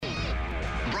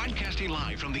Broadcasting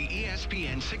live from the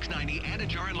ESPN 690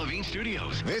 Anajar and Levine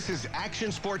studios. This is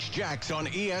Action Sports Jax on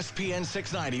ESPN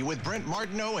 690 with Brent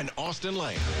Martineau and Austin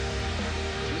Lane.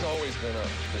 He's always been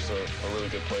just a really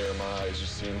good player in my eyes,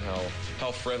 just seeing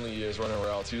how friendly he is running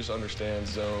routes. He just understands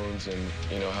zones and,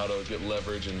 how to get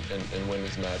leverage and win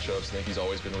his matchups. I think he's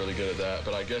always been really good at that.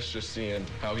 But I guess just seeing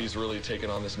how he's really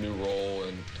taken on this new role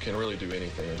and can really do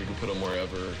anything. We can put him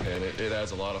wherever, and it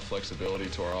adds a lot of flexibility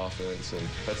to our offense, and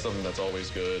that's something that's always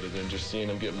good. And then just seeing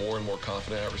him get more and more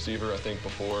confident at receiver. I think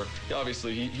before,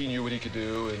 obviously, he knew what he could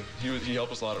do, and he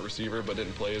helped us a lot at receiver, but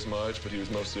didn't play as much. But he was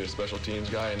mostly a special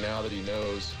teams guy, and now that he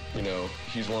knows,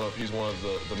 he's one of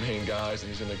the main guys, and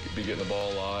he's going to be getting the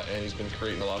ball a lot, and he's been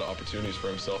creating a lot of opportunities for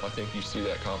himself. I think you see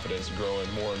that confidence growing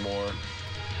more and more.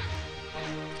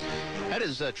 That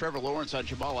is Trevor Lawrence on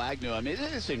Jamal Agnew. I mean,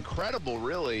 it is incredible,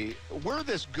 really. Where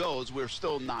this goes, we're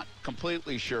still not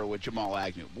completely sure with Jamal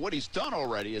Agnew. What he's done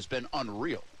already has been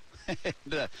unreal.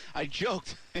 And, I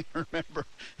joked,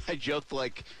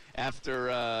 like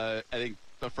after, I think,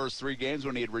 the first 3 games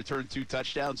when he had returned 2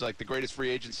 touchdowns, like the greatest free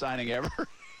agent signing ever.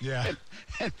 Yeah.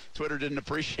 and Twitter didn't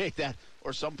appreciate that,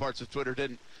 or some parts of Twitter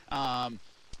didn't.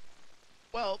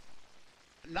 Well,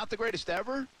 not the greatest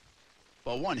ever,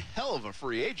 but one hell of a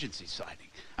free agency signing.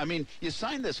 I mean, you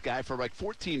signed this guy for like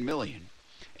 $14 million,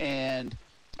 and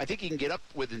I think he can get up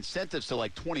with incentives to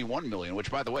like $21 million, which,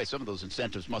 by the way, some of those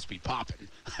incentives must be popping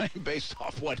based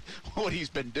off what he's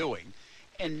been doing.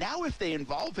 And now if they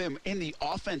involve him in the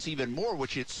offense even more,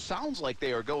 which it sounds like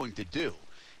they are going to do, and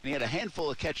he had a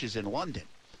handful of catches in London,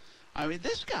 I mean,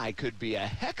 this guy could be a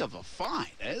heck of a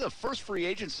find. The first free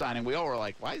agent signing, we all were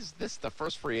like, why is this the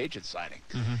first free agent signing?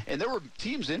 Mm-hmm. And there were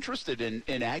teams interested in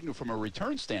Agnew from a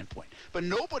return standpoint. But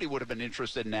nobody would have been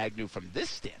interested in Agnew from this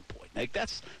standpoint. Like,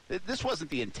 this wasn't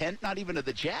the intent, not even of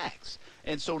the Jags.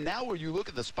 And so now where you look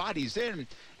at the spot he's in,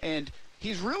 and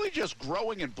he's really just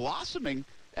growing and blossoming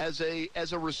as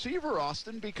a receiver,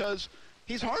 Austin, because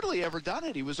he's hardly ever done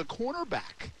it. He was a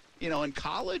cornerback, in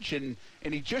college, and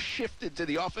he just shifted to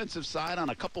the offensive side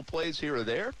on a couple plays here or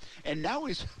there, and now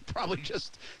he's probably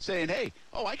just saying, hey,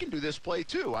 I can do this play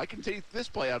too. I can take this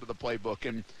play out of the playbook.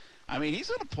 And, I mean, he's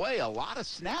going to play a lot of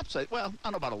snaps. Well, I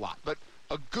don't know about a lot, but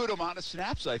a good amount of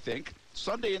snaps, I think,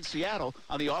 Sunday in Seattle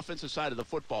on the offensive side of the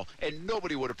football, and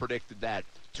nobody would have predicted that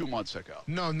 2 months ago.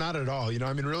 No, not at all.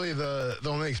 I mean, really the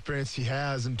only experience he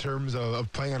has in terms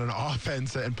of playing on an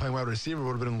offense and playing wide receiver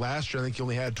would have been last year. I think he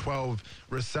only had 12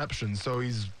 receptions, so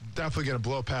he's definitely going to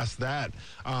blow past that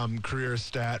career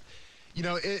stat.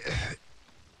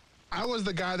 I was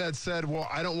the guy that said, well,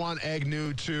 I don't want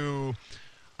Agnew to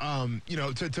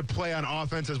play on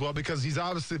offense as well, because he's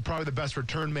obviously probably the best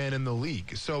return man in the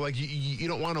league. So, like, you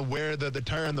don't want to wear the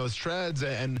tire on those treads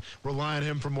and rely on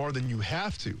him for more than you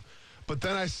have to. But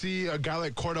then I see a guy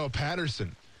like Cordell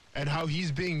Patterson and how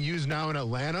he's being used now in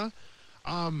Atlanta.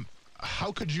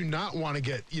 How could you not want to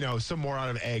get, some more out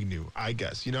of Agnew, I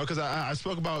guess, because I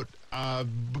spoke about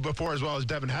before as well as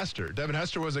Devin Hester. Devin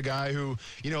Hester was a guy who,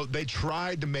 they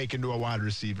tried to make into a wide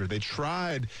receiver. They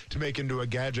tried to make into a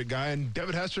gadget guy, and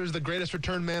Devin Hester is the greatest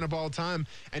return man of all time,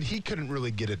 and he couldn't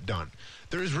really get it done.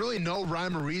 There's really no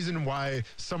rhyme or reason why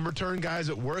some return guys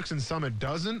it works and some it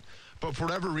doesn't. But for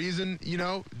whatever reason,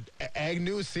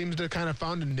 Agnew seems to kind of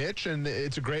found a niche, and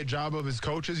it's a great job of his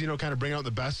coaches, kind of bring out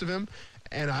the best of him.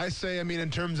 And I say,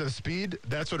 in terms of speed,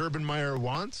 that's what Urban Meyer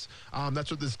wants. That's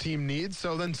what this team needs.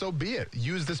 So then so be it.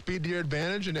 Use the speed to your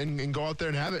advantage and go out there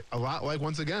and have it a lot like,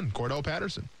 once again, Cordell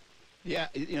Patterson. Yeah,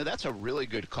 that's a really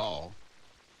good call.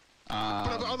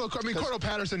 Cordell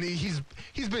Patterson,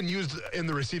 he's been used in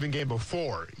the receiving game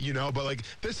before, but, like,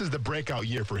 this is the breakout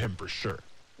year for him for sure.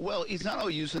 Well, he's not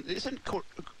only using. Isn't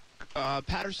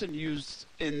Patterson used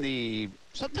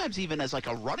sometimes even as like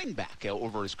a running back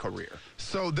over his career?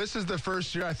 So this is the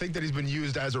first year I think that he's been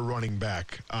used as a running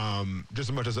back, just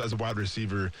as much as a wide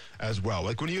receiver as well.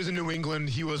 Like when he was in New England,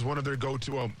 he was one of their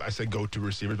go-to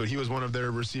receivers, but he was one of their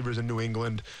receivers in New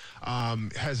England.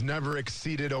 Has never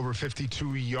exceeded over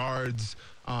 52 yards.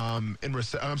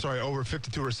 Over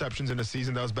 52 receptions in a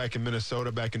season. That was back in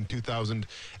Minnesota back in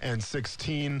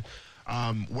 2016.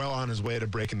 Well on his way to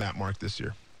breaking that mark this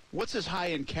year. What's his high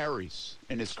in carries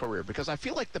in his career? Because I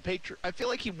feel like I feel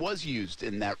like he was used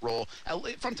in that role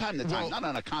from time to time, not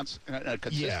on a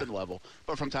consistent level,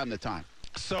 but from time to time.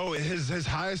 So his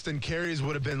highest in carries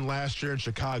would have been last year in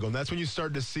Chicago, and that's when you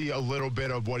start to see a little bit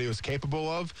of what he was capable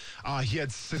of. He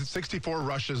had 64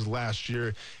 rushes last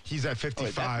year. He's at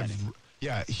 55.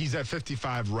 He's at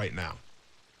 55 right now.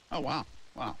 Oh, wow.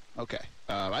 Okay.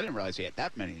 I didn't realize he had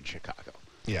that many in Chicago.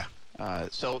 Yeah.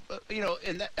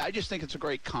 And I just think it's a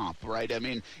great comp, right? I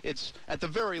mean, it's at the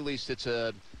very least, it's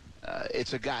a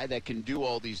it's a guy that can do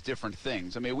all these different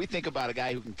things. I mean, we think about a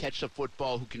guy who can catch the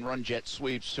football, who can run jet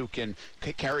sweeps, who can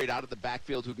carry it out of the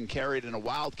backfield, who can carry it in a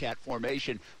wildcat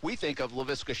formation. We think of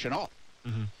Laviska Shenault.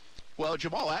 Mm-hmm. Well,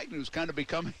 Jamal Agnew's kind of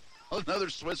becoming another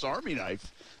Swiss Army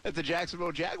knife that the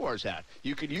Jacksonville Jaguars had.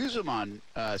 You can use him on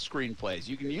screen plays.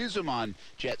 You can use him on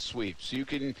jet sweeps. You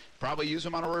can probably use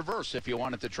him on a reverse if you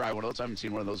wanted to try one of those. I haven't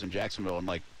seen one of those in Jacksonville in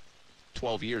like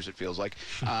 12 years, it feels like.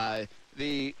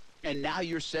 And now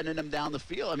you're sending him down the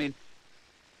field. I mean,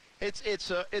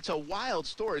 it's a wild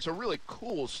story. It's a really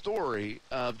cool story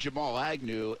of Jamal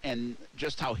Agnew and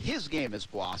just how his game has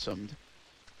blossomed.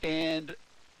 And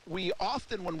we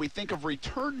often, when we think of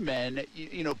return men,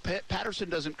 Patterson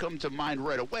doesn't come to mind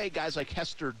right away. Guys like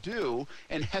Hester do,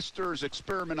 and Hester's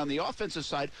experiment on the offensive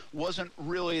side wasn't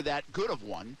really that good of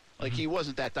one. Like, he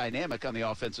wasn't that dynamic on the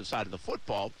offensive side of the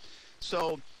football.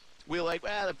 So we're like,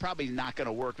 well, they're probably not going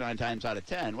to work 9 times out of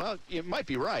 10. Well, you might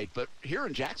be right, but here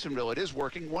in Jacksonville, it is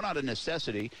working, 1 out of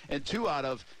necessity, and 2 out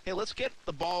of, hey, let's get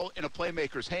the ball in a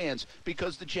playmaker's hands,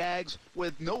 because the Jags,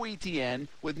 with no ETN,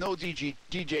 with no DJ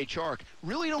Chark,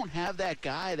 really don't have that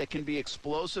guy that can be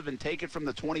explosive and take it from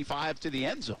the 25 to the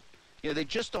end zone. They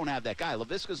just don't have that guy.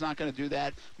 Laviska's not going to do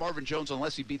that. Marvin Jones,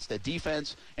 unless he beats the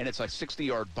defense and it's like a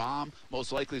 60-yard bomb,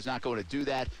 most likely he's not going to do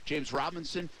that. James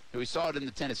Robinson, we saw it in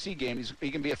the Tennessee game.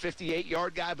 He can be a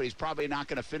 58-yard guy, but he's probably not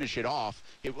going to finish it off.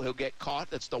 He'll get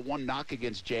caught. That's the one knock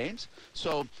against James.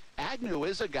 So Agnew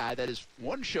is a guy that is,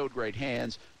 one, showed great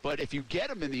hands, but if you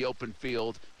get him in the open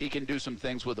field, he can do some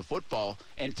things with the football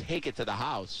and take it to the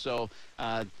house. So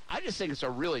I just think it's a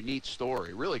really neat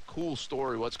story, really cool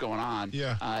story, what's going on.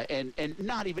 Yeah. And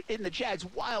not even in the Jags'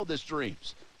 wildest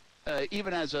dreams,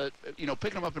 even as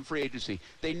picking him up in free agency,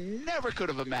 they never could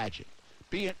have imagined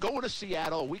going to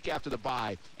Seattle a week after the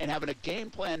bye and having a game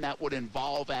plan that would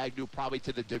involve Agnew probably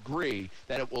to the degree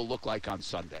that it will look like on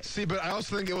Sunday. See, but I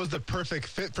also think it was the perfect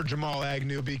fit for Jamal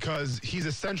Agnew, because he's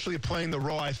essentially playing the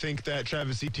role I think that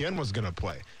Travis Etienne was going to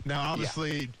play. Now,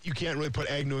 obviously, you can't really put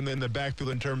Agnew in the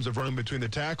backfield in terms of running between the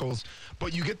tackles,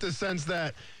 but you get the sense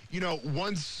that,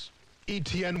 once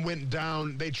Etienne went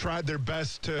down, they tried their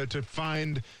best to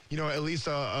find, at least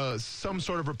some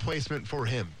sort of replacement for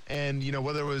him. And,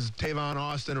 whether it was Tavon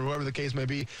Austin or whoever the case may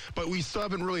be, but we still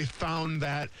haven't really found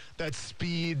that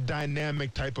speed,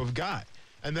 dynamic type of guy.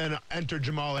 And then enter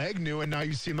Jamal Agnew, and now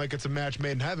you seem like it's a match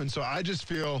made in heaven. So I just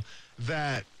feel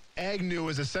that Agnew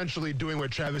is essentially doing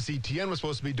what Travis Etienne was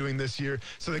supposed to be doing this year.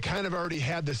 So they kind of already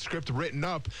had the script written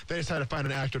up. They just had to find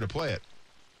an actor to play it.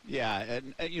 Yeah,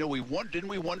 and didn't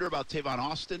we wonder about Tavon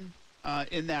Austin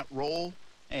in that role?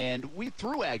 And we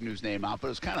threw Agnew's name out, but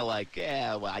it was kind of like,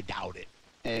 I doubt it.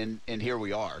 And here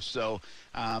we are. So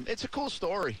it's a cool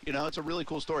story. It's a really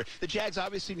cool story. The Jags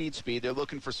obviously need speed. They're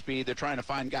looking for speed. They're trying to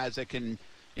find guys that can,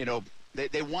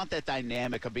 they want that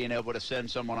dynamic of being able to send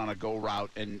someone on a go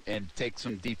route and take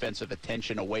some defensive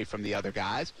attention away from the other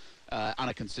guys on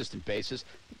a consistent basis.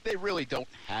 They really don't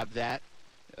have that,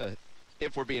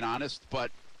 if we're being honest, but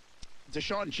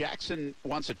Deshaun Jackson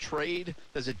wants a trade.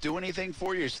 Does it do anything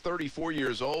for you? He's 34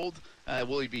 years old.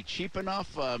 Will he be cheap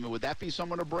enough? Would that be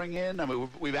someone to bring in? I mean,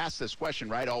 we've asked this question,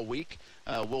 right, all week.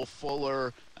 Will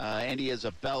Fuller, Andy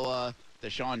Isabella,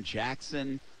 Deshaun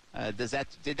Jackson.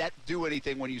 Did that do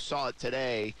anything when you saw it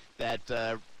today that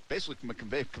basically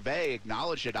McVay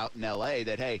acknowledged it out in L.A.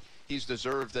 that, hey, he's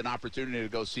deserved an opportunity to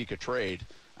go seek a trade?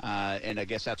 And I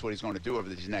guess that's what he's going to do over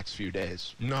these next few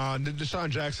days. No, Deshaun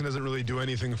Jackson doesn't really do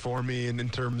anything for me in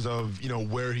terms of,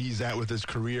 where he's at with his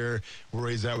career, where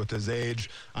he's at with his age.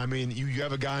 I mean, you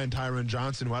have a guy in Tyron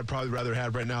Johnson who I'd probably rather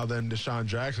have right now than Deshaun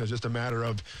Jackson. It's just a matter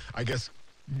of, I guess,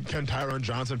 can Tyron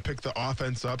Johnson pick the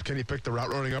offense up? Can he pick the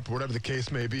route running up, or whatever the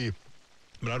case may be?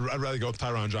 But I'd rather go with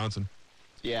Tyron Johnson.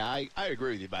 Yeah, I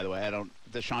agree with you, by the way.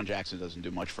 Deshaun Jackson doesn't do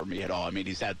much for me at all. I mean,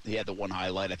 he had the one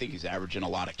highlight. I think he's averaging a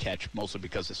lot of catch, mostly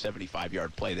because of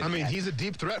 75-yard play. He's a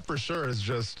deep threat for sure. It's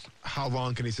just how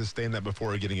long can he sustain that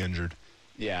before getting injured?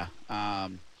 Yeah.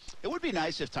 It would be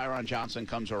nice if Tyron Johnson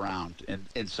comes around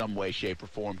in some way, shape, or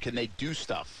form. Can they do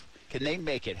stuff? Can they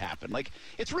make it happen? Like,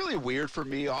 it's really weird for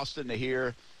me, Austin, to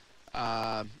hear.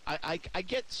 I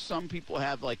get some people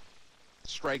have, like,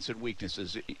 strengths and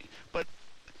weaknesses, but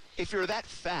if you're that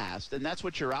fast and that's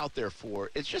what you're out there for,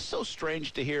 it's just so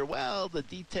strange to hear, well, the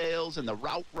details and the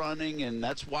route running, and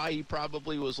that's why he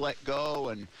probably was let go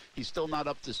and he's still not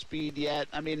up to speed yet.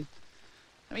 I mean,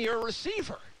 you're a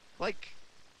receiver. Like,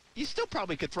 you still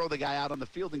probably could throw the guy out on the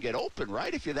field and get open,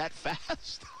 right? If you're that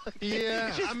fast. Yeah,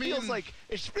 it just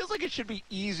feels like it should be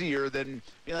easier than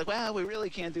being like, well, we really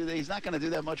can't do that. He's not going to do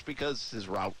that much because his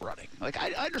route running. Like,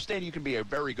 I understand you can be a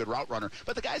very good route runner,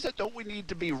 but the guys that don't we need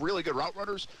to be really good route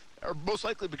runners are most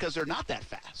likely because they're not that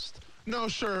fast. No,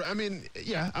 sure. I mean,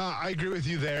 yeah, I agree with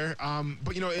you there.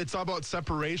 But, it's all about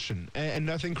separation, and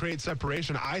nothing creates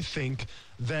separation, I think,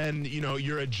 than,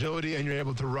 your agility and your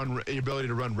ability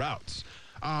to run routes.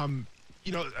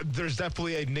 There's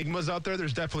definitely enigmas out there.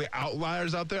 There's definitely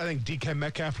outliers out there. I think DK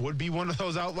Metcalf would be one of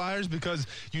those outliers because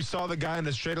you saw the guy in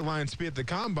a straight line speed at the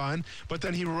combine, but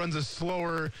then he runs a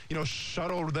slower,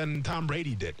 shuttle than Tom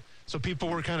Brady did. So people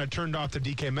were kind of turned off to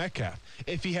DK Metcalf.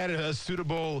 If he had a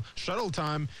suitable shuttle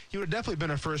time, he would have definitely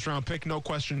been a first-round pick, no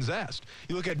questions asked.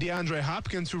 You look at DeAndre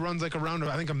Hopkins, who runs like around,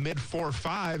 I think, a mid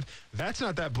 4.5. That's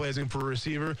not that blazing for a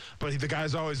receiver, but the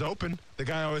guy's always open. The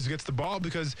guy always gets the ball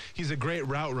because he's a great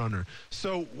route runner.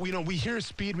 So, we hear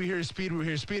speed,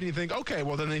 and you think, okay,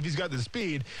 well, then if he's got the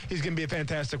speed, he's going to be a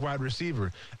fantastic wide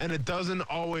receiver. And it doesn't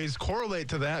always correlate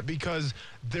to that because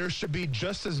there should be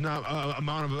just as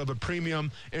amount of a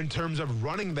premium in terms of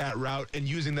running that route and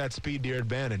using that speed to your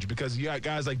advantage, because you got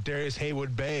guys like Darius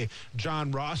Haywood-Bay,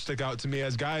 John Ross stick out to me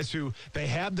as guys who they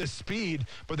have the speed,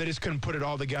 but they just couldn't put it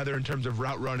all together in terms of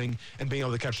route running and being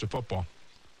able to catch the football.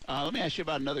 Let me ask you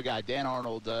about another guy, Dan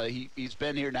Arnold. He's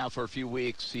been here now for a few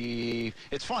weeks.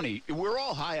 It's funny, we're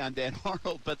all high on Dan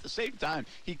Arnold, but at the same time,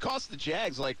 he cost the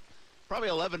Jags like probably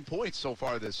 11 points so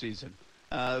far this season.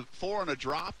 4 on a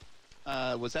drop.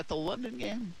 Was that the London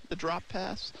game, the drop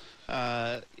pass?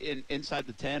 Inside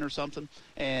the 10 or something.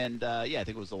 And, I think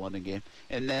it was the London game.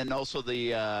 And then also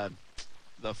the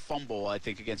fumble, I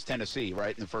think, against Tennessee,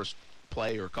 right, in the first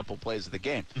play or a couple plays of the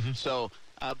game. Mm-hmm. So,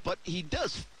 but he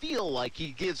does feel like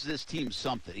he gives this team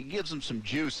something. He gives them some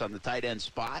juice on the tight end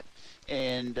spot.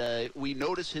 And we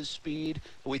notice his speed.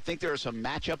 We think there are some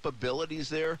matchup abilities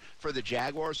there for the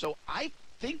Jaguars. So I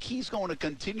think he's going to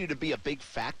continue to be a big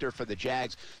factor for the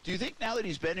Jags. Do you think now that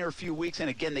he's been here a few weeks, and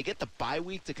again, they get the bye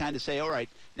week to kind of say, all right,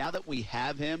 now that we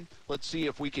have him, let's see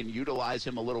if we can utilize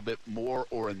him a little bit more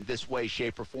or in this way,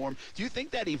 shape, or form. Do you think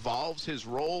that evolves his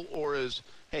role, or is,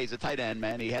 hey, he's a tight end,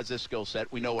 man, he has this skill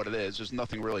set, we know what it is, there's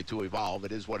nothing really to evolve,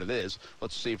 it is what it is,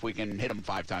 let's see if we can hit him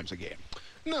 5 times a game?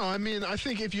 No, I mean, I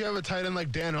think if you have a tight end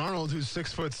like Dan Arnold, who's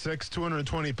 6'6",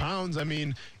 220 pounds, I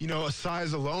mean, a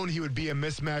size alone, he would be a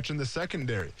mismatch in the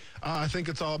secondary. I think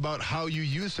it's all about how you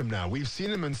use him now. We've seen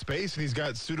him in space, and he's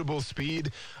got suitable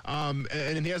speed,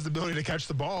 and he has the ability to catch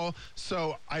the ball.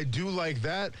 So I do like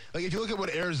that. Like, if you look at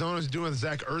what Arizona's doing with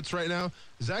Zach Ertz right now,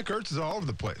 Zach Ertz is all over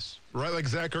the place, right? Like,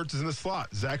 Zach Ertz is in the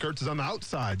slot. Zach Ertz is on the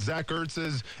outside. Zach Ertz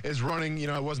is running,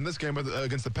 it wasn't this game but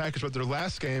against the Packers, but their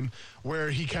last game where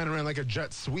he kind of ran like a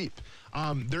jet sweep.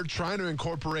 They're trying to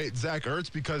incorporate Zach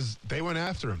Ertz because they went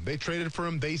after him. They traded for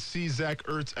him. They see Zach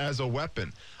Ertz as a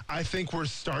weapon. I think we're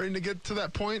starting to get to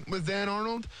that point with Dan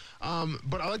Arnold,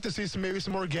 but I like to see maybe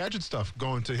some more gadget stuff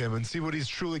going to him and see what he's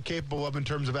truly capable of in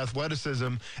terms of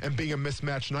athleticism and being a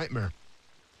mismatch nightmare.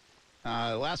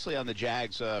 Lastly, on the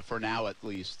Jags, for now at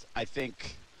least, I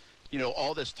think,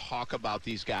 all this talk about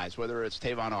these guys, whether it's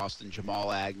Tavon Austin,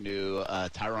 Jamal Agnew,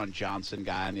 Tyron Johnson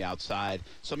guy on the outside,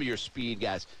 some of your speed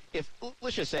guys.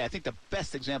 Let's just say, I think the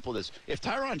best example of this, if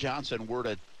Tyron Johnson were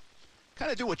to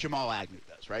kind of do what Jamal Agnew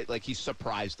does, right? Like, he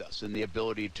surprised us in the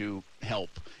ability to help,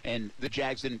 and the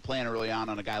Jags didn't plan early on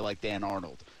a guy like Dan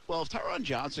Arnold. Well, if Tyron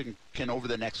Johnson can, over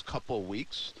the next couple of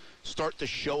weeks, start to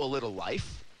show a little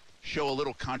life, show a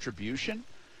little contribution,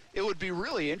 it would be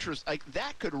really interesting. Like,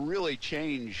 that could really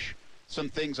change some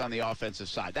things on the offensive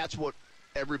side. That's what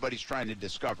everybody's trying to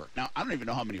discover. Now, I don't even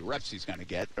know how many reps he's going to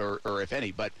get, or if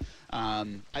any, but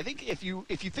I think if you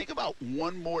think about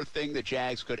one more thing the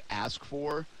Jags could ask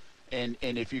for, and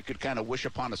if you could kind of wish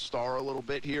upon a star a little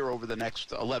bit here over the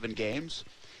next 11 games,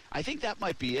 I think that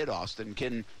might be it, Austin.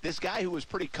 Can this guy who was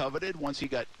pretty coveted once he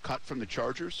got cut from the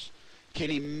Chargers, can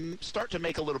he start to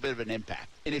make a little bit of an impact?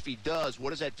 And if he does, what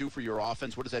does that do for your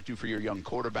offense? What does that do for your young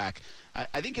quarterback?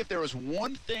 I think if there was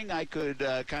one thing I could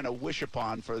kind of wish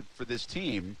upon for this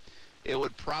team, it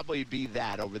would probably be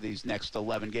that over these next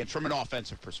 11 games from an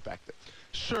offensive perspective.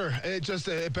 Sure.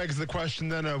 It begs the question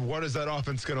then of what is that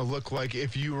offense going to look like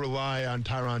if you rely on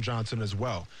Tyron Johnson as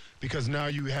well? Because now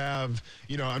you have,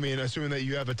 assuming that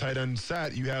you have a tight end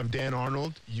set, you have Dan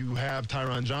Arnold, you have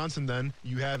Tyron Johnson then,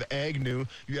 you have Agnew,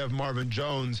 you have Marvin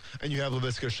Jones, and you have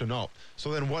Laviska Shenault.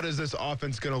 So then what is this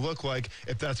offense going to look like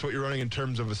if that's what you're running in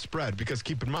terms of a spread? Because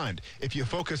keep in mind, if you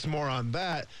focus more on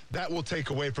that will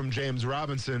take away from James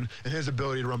Robinson and his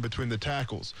ability to run between the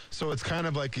tackles. So it's kind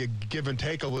of like a give and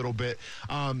take a little bit.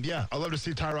 yeah, I'd love to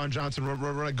see Tyron Johnson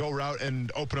run a go route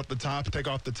and open up the top, take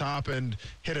off the top, and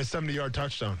hit a 70-yard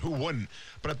touchdown. Who wouldn't?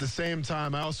 But at the same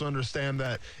time, I also understand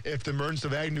that if the emergence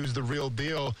of Agnew is the real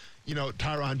deal, you know,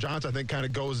 Tyron Johnson, I think, kind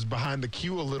of goes behind the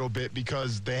queue a little bit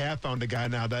because they have found a guy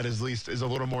now that is at least is a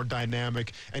little more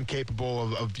dynamic and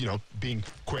capable of you know, being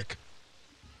quick.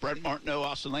 Brent Martineau,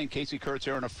 Austin Lane, Casey Kurtz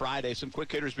here on a Friday. Some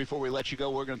quick hitters before we let you go.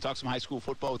 We're going to talk some high school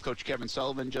football with Coach Kevin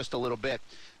Sullivan in just a little bit.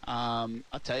 I'll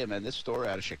tell you, man, this story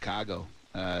out of Chicago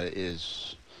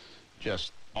is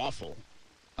just awful.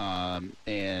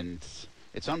 And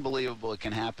it's unbelievable it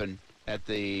can happen at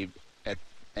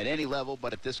any level,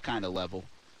 but at this kind of level.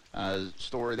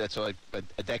 Story that's like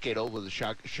a decade old with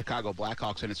the Chicago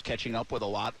Blackhawks, and it's catching up with a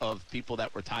lot of people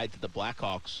that were tied to the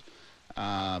Blackhawks.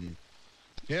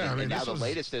 Yeah, and now the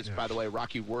latest is, by the way,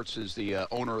 Rocky Wirtz is the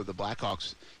owner of the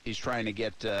Blackhawks. He's trying to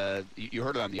get, you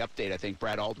heard it on the update, I think,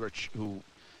 Brad Aldrich, who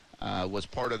was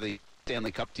part of the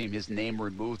Stanley Cup team, his name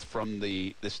removed from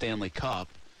the Stanley Cup.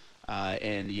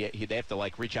 And they have to,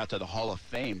 like, reach out to the Hall of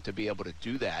Fame to be able to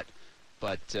do that.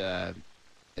 But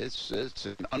it's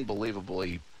an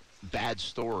unbelievably bad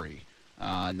story.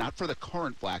 Not for the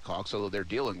current Blackhawks, although they're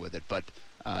dealing with it, but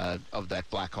of that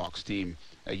Blackhawks team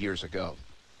years ago.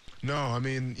 No, I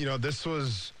mean, you know,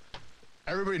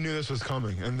 everybody knew this was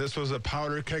coming, and this was a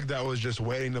powder keg that was just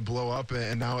waiting to blow up,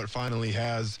 and now it finally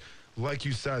has. Like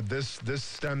you said, this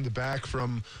stemmed back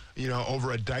from, you know,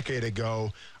 over a decade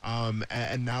ago,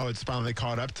 and now it's finally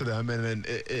caught up to them, and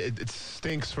it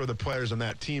stinks for the players on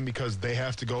that team because they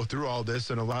have to go through all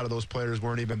this, and a lot of those players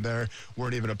weren't even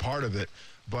a part of it.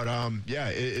 But, yeah,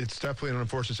 it's definitely an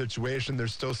unfortunate situation.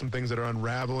 There's still some things that are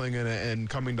unraveling and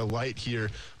coming to light here,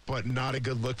 but not a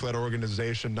good look for that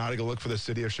organization, not a good look for the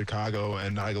city of Chicago,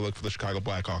 and not a good look for the Chicago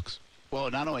Blackhawks. Well,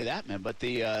 not only that, man, but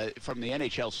from the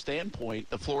NHL standpoint,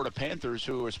 the Florida Panthers,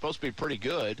 who are supposed to be pretty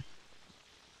good,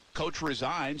 coach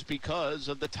resigns because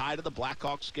of the tie to the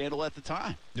Blackhawks scandal at the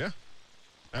time. Yeah,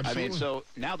 absolutely. I mean, so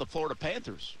now the Florida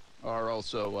Panthers are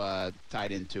also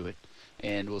tied into it,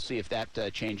 and we'll see if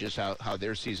that changes how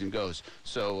their season goes.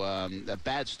 So a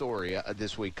bad story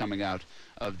this week coming out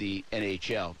of the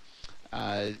NHL.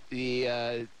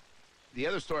 The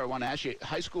other story I want to ask you,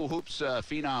 high school hoops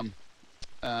phenom.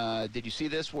 Did you see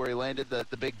this where he landed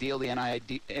the big deal, the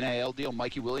NIL deal,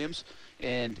 Mikey Williams,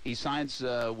 and he signs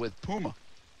with Puma?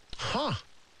 Huh.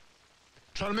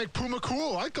 Trying to make Puma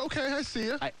cool. Okay, I see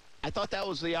it. I thought that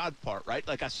was the odd part, right?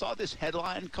 Like, I saw this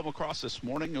headline come across this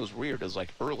morning. It was weird. It was, like,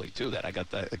 early, too, that I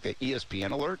got the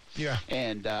ESPN alert. Yeah.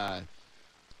 And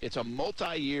it's a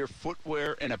multi-year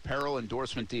footwear and apparel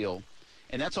endorsement deal.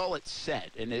 And that's all it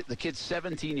said. And the kid's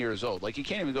 17 years old. Like, he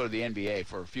can't even go to the NBA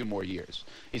for a few more years.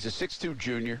 He's a 6'2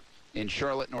 junior in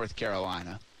Charlotte, North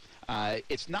Carolina.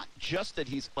 It's not just that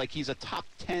he's a top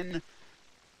 10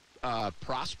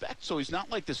 prospect. So he's not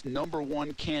like this number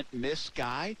one can't-miss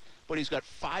guy. But he's got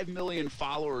 5 million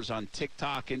followers on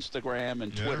TikTok, Instagram,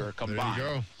 and Twitter combined.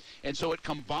 There you go. And so it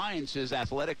combines his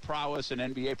athletic prowess and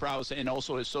NBA prowess and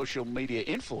also his social media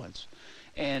influence.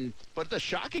 But the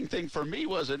shocking thing for me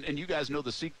was, and you guys know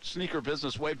the sneaker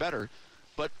business way better,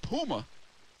 but Puma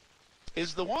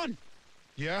is the one.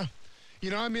 Yeah. You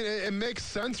know, I mean, it makes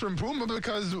sense from Puma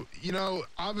because, you know,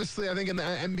 obviously I think in the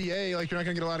NBA, like, you're not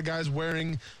going to get a lot of guys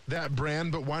wearing that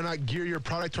brand, but why not gear your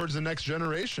product towards the next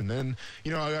generation? And,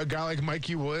 you know, a guy like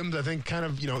Mikey Williams, I think kind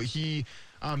of, you know, he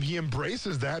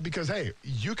embraces that because, hey,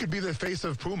 you could be the face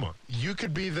of Puma. You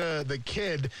could be the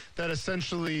kid that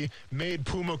essentially made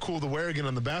Puma cool to wear again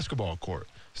on the basketball court.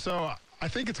 So I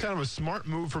think it's kind of a smart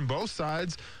move from both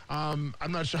sides. I'm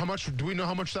not sure how much. Do we know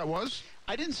how much that was?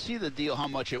 I didn't see the deal, how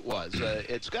much it was.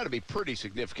 It's got to be pretty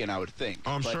significant, I would think.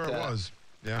 Oh, I'm sure it was.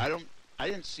 Yeah. I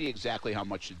didn't see exactly how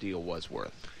much the deal was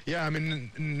worth. Yeah, I mean,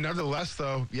 nevertheless,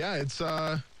 though, yeah, it's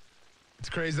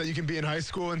crazy that you can be in high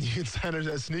school and you can sign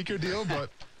a sneaker deal, but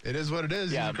it is what it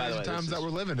is. Yeah, These are crazy times that we're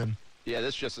living in. Yeah,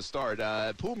 this is just the start.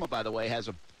 Puma, by the way, has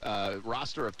a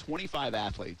roster of 25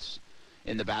 athletes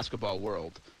in the basketball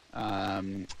world.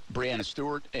 Breanna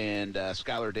Stewart and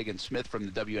Skylar Diggins-Smith from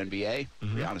the WNBA.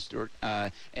 Breanna Stewart.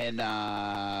 And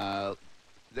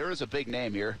there is a big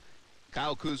name here.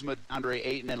 Kyle Kuzma, Andre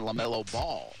Ayton, and LaMelo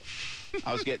Ball.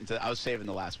 I was saving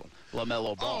the last one.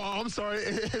 LaMelo Ball. Oh, I'm sorry.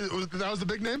 That was the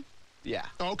big name? Yeah.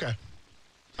 Oh, okay.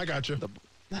 I got you.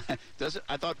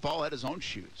 I thought Ball had his own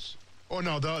shoes. Oh,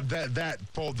 no, that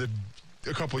folded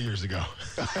a couple years ago.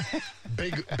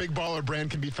 Big baller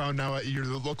brand can be found now at your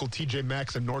local TJ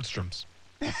Maxx and Nordstrom's.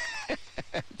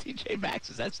 TJ Maxx,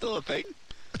 is that still a thing?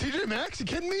 TJ Maxx? You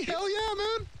kidding me? Hell yeah,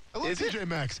 man. I love TJ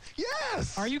Maxx.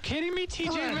 Yes. Are you kidding me,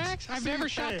 TJ Correct. Maxx? I've See, never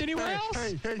shopped anywhere else.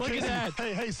 Hey, Look at that.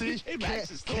 Hey, see? TJ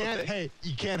Maxx is still a thing.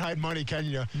 You can't hide money, can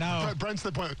you? No. Brent's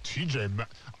the point. TJ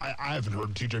Maxx. I haven't heard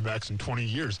of TJ Maxx in 20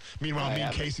 years. Meanwhile, me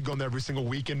and Casey going there every single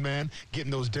weekend, man,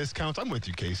 getting those discounts. I'm with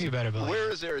you, Casey. You better believe. Where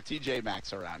is there a TJ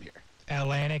Maxx around here?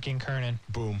 Atlantic and Kernan.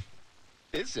 Boom.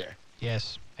 Is there?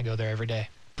 Yes, I go there every day.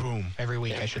 Boom. Every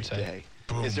week, I should say. Day.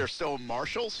 Boom. Is there still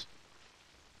Marshalls?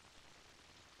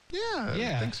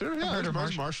 Yeah. I think so. Yeah, heard of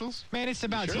there's Marshalls. Man, it's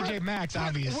about Sure. TJ Maxx,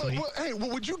 obviously. Hey,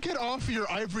 would you get off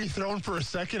your ivory throne for a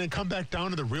second and come back down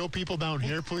to the real people down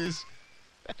here, please?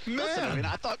 Man. Listen, I mean,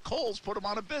 I thought Kohl's put them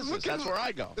on a business. Look at That's where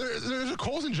I go. There's a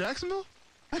Kohl's in Jacksonville?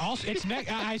 Also, it's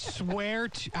I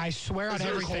swear on Is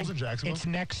there a everything. Kohl's in Jacksonville? It's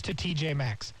next to TJ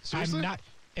Maxx. Seriously? I'm not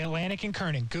Atlantic and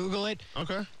Kernan. Google it.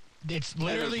 Okay. It's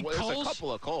literally there's Kohl's. a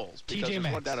couple of Kohl's. Because TJ there's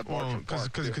one Maxx. down at Bartram Park,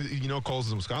 Because too. you know Kohl's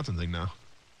is a Wisconsin thing now.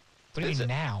 What do you Is mean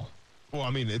it? now? Well, I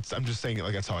mean, I'm just saying it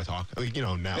like that's how I talk. Like, you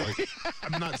know, now. Like,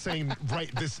 I'm not saying right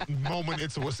this moment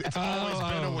it's always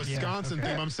been a Wisconsin okay.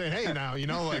 thing. I'm saying, hey, now, you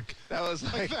know, like That was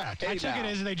like that. Hey, I took it now.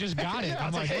 as they just got it. Yeah, I'm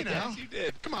it's like, hey, what the now. hell? Yes, you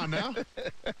did. Come on now.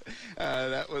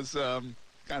 That was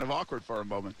kind of awkward for a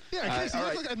moment. Yeah, Casey, all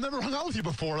it's right. like I've never hung out with you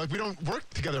before. Like, we don't work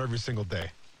together every single day.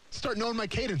 Start knowing my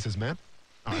cadences, man.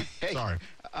 All right, Hey, sorry.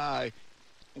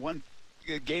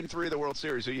 Game 3 of the World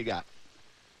Series. Who you got?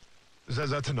 Is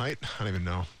that tonight? I don't even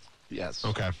know. Yes.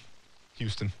 Okay.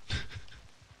 Houston.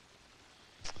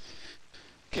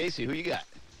 Casey, who you got?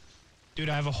 Dude,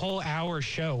 I have a whole hour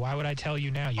show. Why would I tell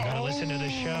you now? You got to listen to the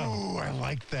show. Oh, I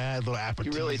like that little You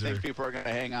appetizer. really think people are going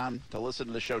to hang on to listen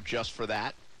to the show just for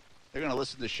that? They're going to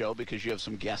listen to the show because you have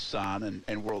some guests on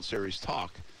and World Series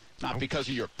talk, not because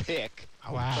of your pick.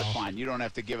 Wow. But fine, you don't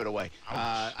have to give it away.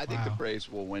 I think the Wow.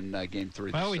 Braves will win Game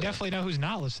 3. Well, we this, definitely know who's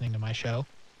not listening to my show.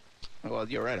 Well,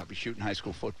 you're right. I'll be shooting high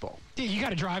school football. Dude, you got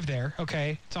to drive there,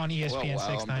 okay? It's on ESPN Well, while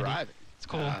 690. I'm driving. It's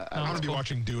cool. I'm I'm going it's to be cool.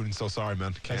 watching Dune, so sorry,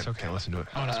 man. That's okay. Can't listen to it.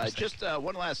 Honest mistake. Just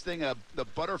one last thing. The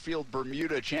Butterfield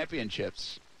Bermuda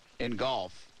Championships in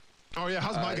golf. Oh, yeah.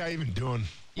 How's my guy even doing?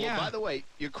 Yeah. Well, by the way,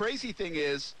 your crazy thing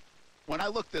is, when I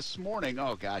looked this morning,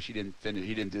 oh gosh, he didn't finish.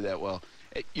 He didn't do that well.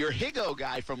 Your Higo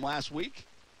guy from last week,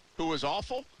 who was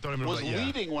awful, Don't even was know that- yeah.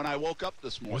 leading when I woke up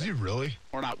this morning. Was he really?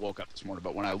 Or not woke up this morning,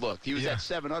 but when I looked, he was Yeah. at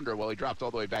 7 under. Well, he dropped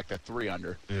all the way back to 3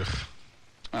 under. Ugh.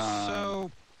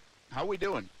 So, How we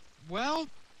doing? well,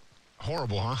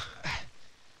 Horrible, huh?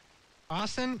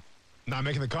 Austin, Not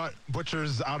making the cut.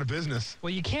 Butcher's out of business.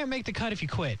 well, you can't make the cut if you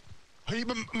quit. Hey,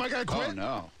 but my guy quit? Oh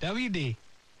no! WD.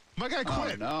 My guy Oh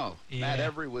quit. no! Yeah. Matt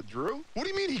Every withdrew. What do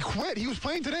you mean he quit? He was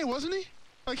playing today, wasn't he?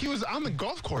 Like he was on the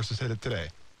golf courses hit it today.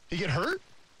 He get hurt?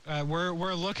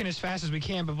 We're looking as fast as we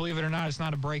can, but believe it or not, it's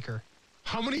not a breaker.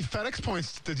 How many FedEx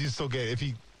points did you still get if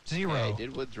he... 0. Yeah, he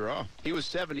did withdraw. He was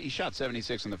 70. He shot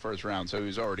 76 in the first round, so he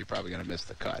was already probably going to miss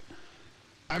the cut.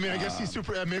 I mean, I guess he's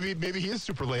super... maybe he is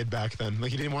super laid back then.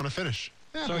 Like he didn't want to finish.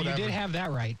 Yeah, So you whatever. did have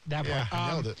that right. That Yeah, part.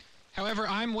 I nailed it. However,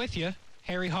 I'm with you.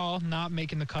 Harry Hall not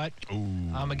making the cut.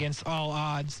 Ooh. Against all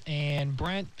odds. And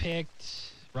Brent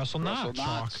picked Russell Russell Knox.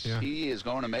 Knox, yeah. he is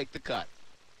going to make the cut.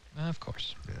 Of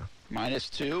course. Yeah.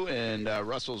 -2, and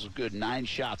Russell's a good 9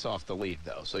 shots off the lead,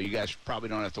 though. So you guys probably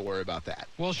don't have to worry about that.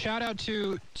 Well, shout out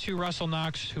to Russell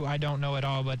Knox, who I don't know at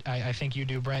all, but I think you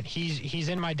do, Brent. He's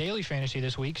in my daily fantasy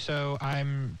this week, so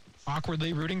I'm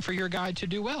awkwardly rooting for your guy to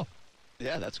do well.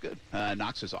 Yeah, that's good.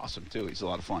 Knox is awesome, too. He's a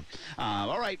lot of fun.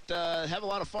 All right, have a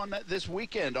lot of fun this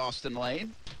weekend, Austin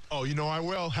Lane. Oh, you know I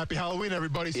will. Happy Halloween,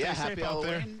 everybody. Stay safe happy out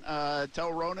there. Halloween.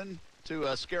 Tell Ronan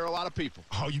to scare a lot of people.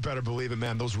 Oh, you better believe it,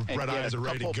 man. Those And red get eyes a are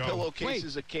ready to couple go.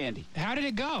 pillowcases of candy. How did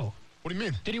it go? What do you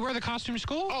mean? Did he wear the costume to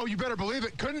school? Oh, you better believe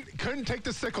it. Couldn't take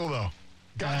the sickle, though.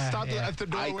 Got stopped yeah. at the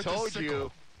door I with the told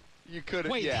sickle. you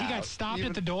couldn't. Wait, yeah. he got stopped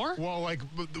Even- at the door? Well, like,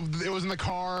 it was in the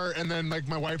car, and then, like,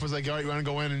 my wife was like, all right, you want to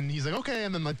go in? And he's like, okay.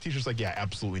 And then the teacher's like, yeah,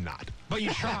 absolutely not. But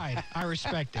you tried. I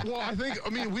respect it. Well, I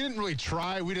mean, we didn't really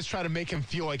try. We just tried to make him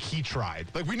feel like he tried.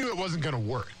 Like, we knew it wasn't going to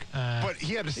work. But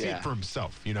he had to see Yeah. it for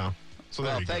himself, you know? So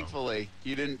there Well, you go. thankfully,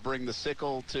 you didn't bring the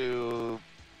sickle to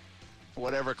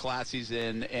whatever class he's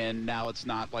in, and now it's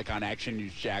not like on Action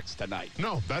News Jacks tonight.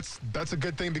 No, that's a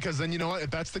good thing, because then, you know what? If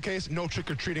that's the case, no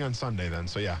trick-or-treating on Sunday then.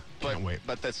 So, yeah, can't wait.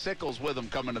 But the sickle's with him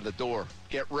coming to the door.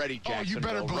 Get ready, Oh, Jacksonville. you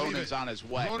better believe Ronan's it. on his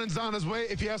way. Ronan's on his way.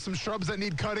 If you have some shrubs that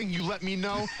need cutting, you let me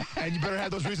know. And you better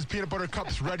have those Reese's Peanut Butter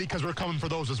Cups ready, because we're coming for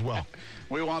those as well.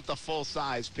 We want the full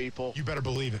size, people. You better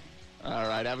believe it. All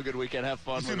right, have a good weekend. Have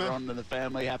fun You too, with man. Ronan and the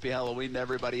family. Happy Halloween to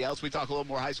everybody else. We talk a little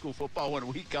more high school football when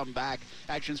we come back.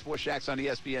 Action Sports Jacks on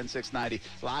ESPN 690,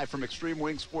 live from Extreme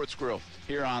Wing Sports Grill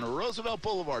here on Roosevelt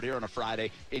Boulevard here on a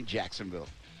Friday in Jacksonville.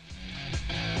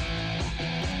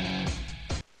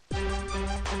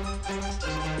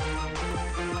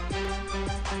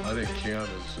 think Cam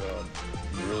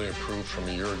is really improved from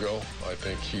a year ago. I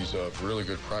think he's a really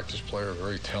good practice player,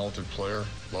 very talented player.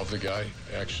 Love the guy.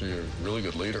 Actually, a really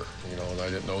good leader, and I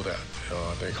didn't know that.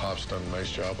 I think Hop's done a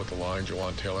nice job with the line.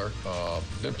 Jawan Taylor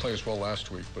didn't play as well last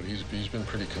week, but he's been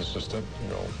pretty consistent.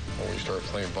 When we start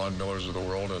playing Von Millers of the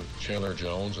world and Chandler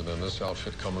Jones, and then this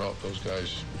outfit coming up, those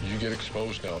guys, you get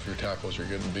exposed now if your tackles are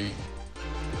getting beat.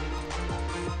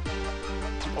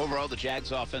 Overall, the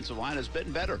Jags' offensive line has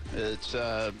been better. It's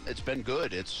been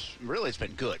good. It's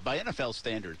been good by NFL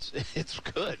standards. It's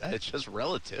good. It's just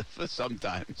relative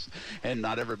sometimes, and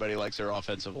not everybody likes their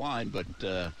offensive line. But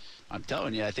I'm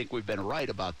telling you, I think we've been right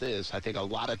about this. I think a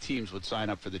lot of teams would sign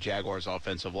up for the Jaguars'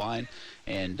 offensive line,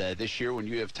 and this year, when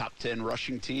you have top 10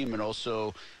 rushing team and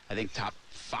also I think top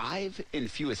 5 in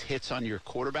fewest hits on your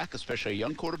quarterback, especially a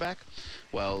young quarterback,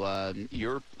 well,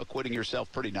 you're acquitting yourself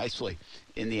pretty nicely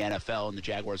in the NFL, and the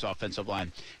Jaguars' offensive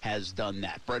line has done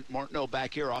that. Brent Martineau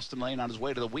back here, Austin Lane on his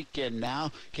way to the weekend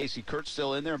now. Casey Kurtz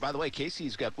still in there. And by the way,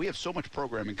 we have so much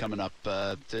programming coming up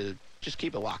to just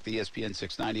keep it locked. The ESPN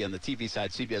 690 on the TV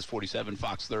side, CBS 47,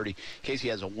 Fox 30. Casey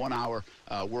has a 1-hour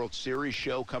World Series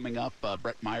show coming up.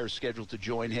 Brett Myers scheduled to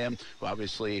join him, who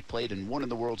obviously played and won in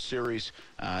the World Series.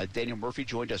 Daniel Murphy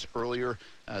joined us earlier,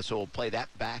 so we'll play that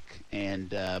back. And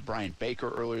Brian Baker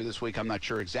earlier this week. I'm not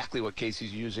sure exactly what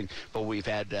Casey's using, but we've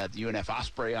had the UNF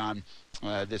Osprey on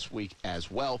this week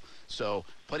as well. So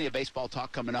plenty of baseball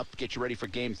talk coming up. Get you ready for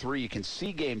Game 3. You can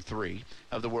see Game 3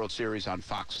 of the World Series on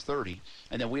Fox 30.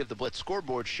 And then we have the Blitz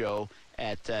Scoreboard show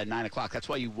at 9 o'clock. That's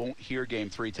why you won't hear Game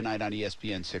 3 tonight on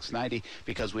ESPN 690,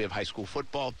 because we have high school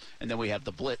football. And then we have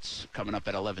the Blitz coming up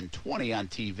at 11:20 on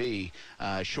TV.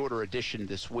 Shorter edition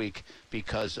this week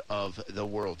because of the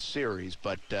World Series,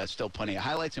 but still plenty of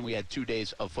highlights. And we had 2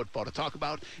 days of football to talk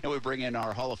about. And we bring in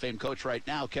our Hall of Fame coach right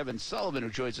now, Kevin Sullivan, who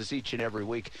joins us each and every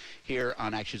week here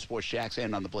on Action Sports Jacks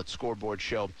and on the Blitz Scoreboard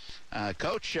show.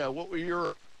 Coach, what were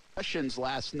your impressions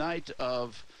last night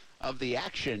of the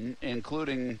action,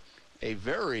 including a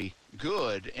very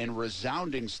good and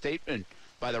resounding statement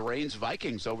by the Reigns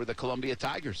Vikings over the Columbia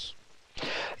Tigers?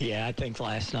 Yeah, I think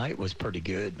last night was pretty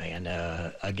good, man.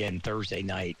 Again, Thursday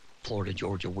night,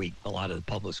 Florida-Georgia week, a lot of the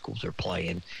public schools are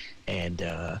playing. And,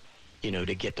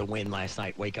 to get the win last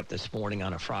night, wake up this morning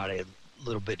on a Friday, a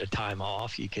little bit of time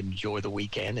off, you can enjoy the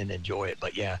weekend and enjoy it.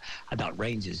 But, yeah, I thought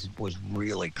Reigns was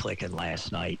really clicking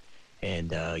last night.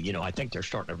 And, I think they're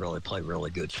starting to really play really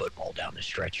good football down the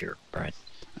stretch here, Brent.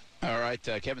 All right,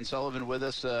 Kevin Sullivan with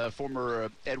us, former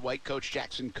Ed White coach,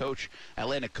 Jackson coach,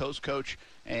 Atlantic Coast coach,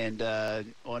 and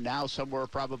now somewhere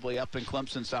probably up in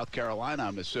Clemson, South Carolina,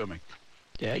 I'm assuming.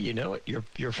 Yeah, you know it.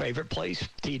 Your favorite place,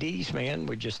 TD's, man.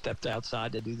 We just stepped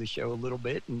outside to do the show a little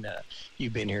bit, and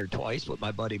you've been here twice with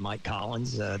my buddy Mike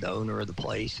Collins, the owner of the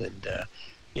place, and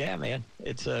yeah, man,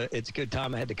 it's a good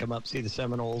time. I had to come up and see the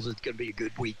Seminoles. It's going to be a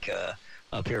good week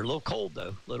up here. A little cold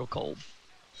though, a little cold.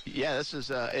 Yeah, this is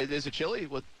is it chilly?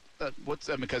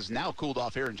 Because now it cooled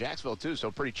off here in Jacksonville too, so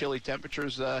pretty chilly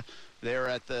temperatures there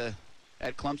at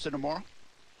Clemson tomorrow.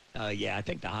 Yeah, I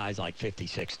think the high's like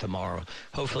 56 tomorrow.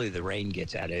 Hopefully the rain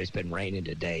gets out. It's been raining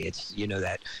today. It's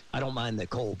that I don't mind the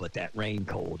cold, but that rain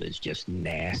cold is just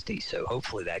nasty. So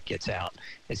hopefully that gets out.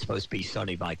 It's supposed to be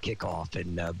sunny by kickoff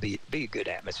and be a good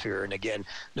atmosphere. And again,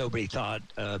 nobody thought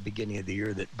beginning of the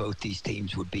year that both these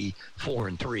teams would be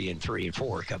 4-3 and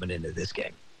 3-4 coming into this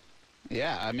game.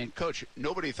 Yeah, I mean, Coach,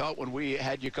 nobody thought when we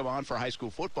had you come on for high school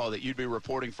football that you'd be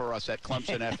reporting for us at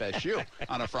Clemson FSU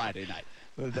on a Friday night.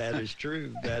 Well, that is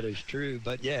true. That is true.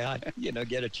 But, yeah, I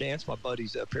get a chance. My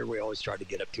buddies up here, we always try to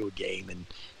get up to a game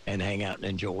and hang out and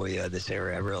enjoy this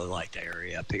area. I really like the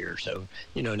area up here. So,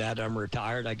 now that I'm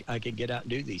retired, I can get out and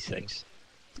do these things.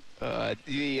 By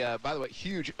the way,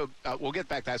 huge we'll get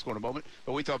back to high school in a moment,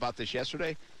 but we talked about this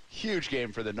yesterday. Huge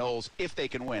game for the Noles if they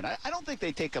can win. I don't think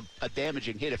they take a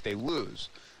damaging hit if they lose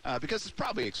because it's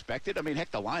probably expected. I mean, heck,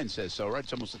 the line says so, right?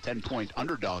 It's almost a 10-point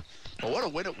underdog. But what a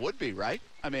win it would be, right?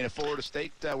 I mean, if Florida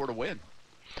State were to win.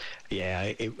 Yeah,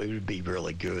 it would be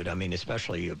really good. I mean,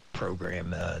 especially a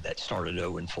program that started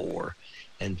 0-4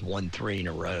 and won 3 in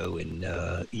a row. And,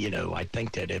 I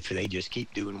think that if they just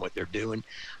keep doing what they're doing,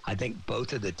 I think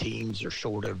both of the teams are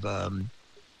sort of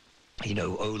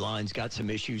O-line's got some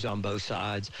issues on both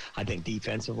sides. I think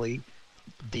defensively,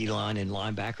 D-line and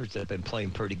linebackers have been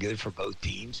playing pretty good for both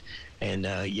teams. And,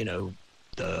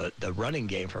 the running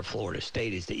game for Florida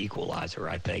State is the equalizer,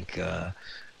 I think.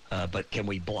 But can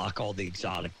we block all the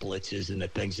exotic blitzes and the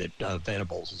things that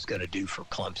Venables is going to do for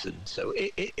Clemson? So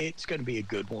it's going to be a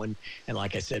good one. And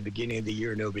like I said, beginning of the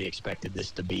year, nobody expected this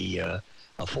to be a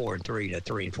 4-3 to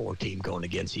 3-4 team going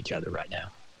against each other right now.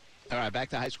 All right, back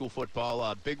to high school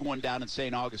football. Big one down in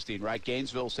St. Augustine, right?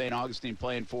 Gainesville, St. Augustine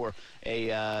playing for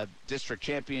a district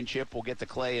championship. We'll get to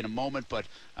Clay in a moment, but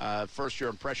first, your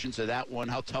impressions of that one.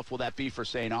 How tough will that be for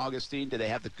St. Augustine? Do they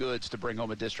have the goods to bring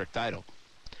home a district title?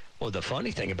 Well, the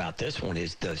funny thing about this one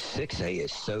is the 6A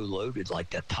is so loaded, like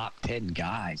the top 10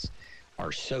 guys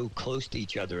are so close to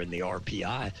each other in the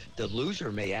RPI, the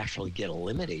loser may actually get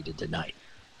eliminated tonight.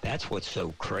 That's what's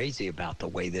so crazy about the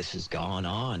way this has gone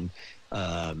on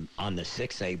the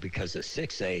 6A, because the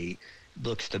 6A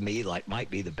looks to me like might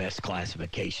be the best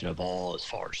classification of all as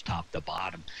far as top to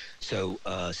bottom. So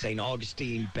St.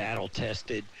 Augustine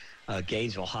battle-tested,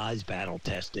 Gainesville High's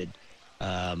battle-tested.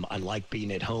 I like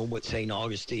being at home with St.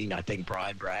 Augustine. I think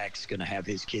Brian Bragg's going to have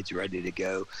his kids ready to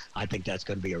go. I think that's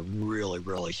going to be a really,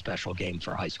 really special game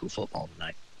for high school football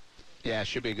tonight. Yeah, it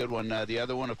should be a good one. The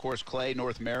other one, of course, Clay,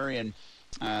 North Marion.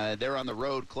 They're on the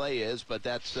road, Clay is, but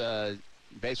that's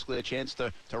basically a chance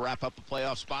to wrap up a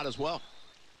playoff spot as well.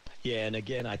 Yeah, and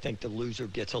again, I think the loser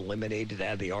gets eliminated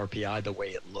out of the RPI the way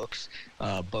it looks.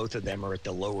 Both of them are at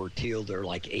the lower tier. They're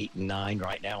like 8 and 9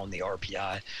 right now in the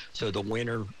RPI. So the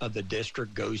winner of the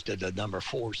district goes to the number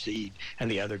 4 seed, and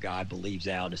the other guy believes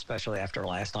out, especially after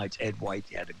last night's Ed White.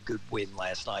 He had a good win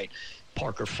last night.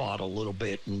 Parker fought a little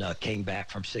bit and came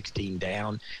back from 16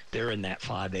 down. They're in that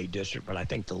 5A district, but I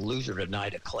think the loser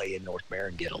tonight of Clay and North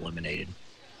Marion get eliminated.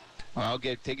 Well, I'll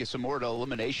take you some more to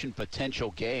elimination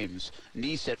potential games.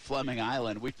 Nice at Fleming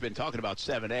Island. We've been talking about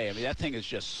 7A. I mean, that thing is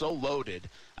just so loaded,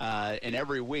 and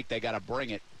every week they got to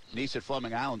bring it. Nice at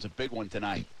Fleming Island's a big one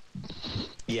tonight.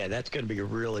 Yeah, that's going to be a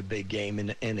really big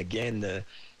game. And again,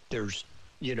 there's,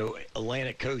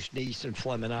 Atlantic Coast, Nice, and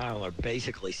Fleming Island are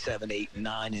basically 7, 8, and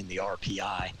 9 in the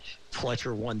RPI.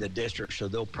 Fletcher won the district, so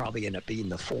they'll probably end up being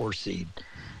the 4 seed.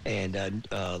 And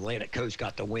Atlantic Coast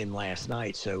got the win last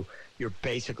night, so you're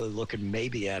basically looking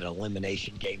maybe at an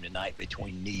elimination game tonight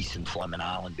between Nice and Fleming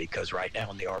Island, because right now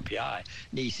in the RPI,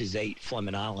 Nice is 8,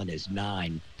 Fleming Island is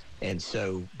 9, and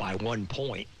so by 1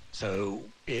 point. So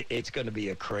it's going to be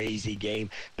a crazy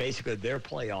game. Basically, their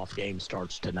playoff game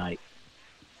starts tonight.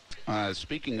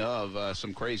 Speaking of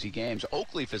some crazy games,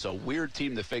 Oakleaf is a weird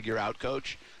team to figure out,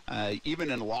 Coach.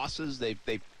 Even in losses,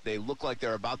 they look like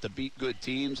they're about to beat good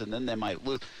teams, and then they might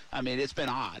lose. I mean, it's been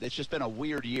odd. It's just been a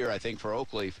weird year, I think, for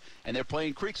Oakleaf. And they're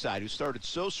playing Creekside, who started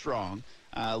so strong,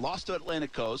 lost to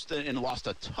Atlantic Coast, and lost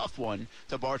a tough one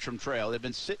to Bartram Trail. They've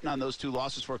been sitting on those 2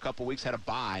 losses for a couple weeks, had a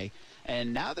bye,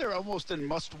 and now they're almost in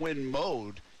must-win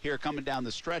mode here coming down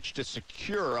the stretch to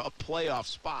secure a playoff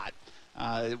spot.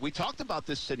 We talked about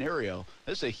this scenario.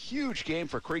 This is a huge game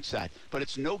for Creekside, but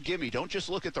it's no gimme. Don't just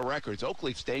look at the records.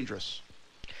 Oakleaf's dangerous.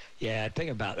 Yeah, the thing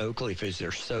about Oakleaf is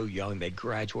they're so young. They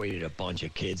graduated a bunch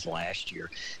of kids last year,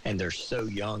 and they're so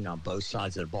young on both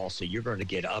sides of the ball. So you're going to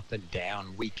get up and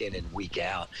down week in and week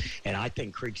out. And I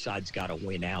think Creekside's got to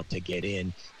win out to get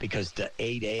in, because the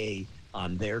 8A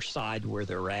on their side where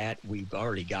they're at, we've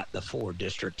already got the 4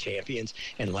 district champions.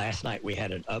 And last night we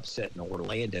had an upset in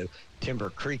Orlando. Timber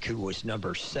Creek, who was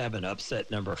number 7,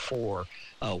 upset number 4,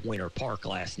 Winter Park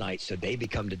last night. So they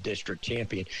become the district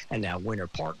champion. And now Winter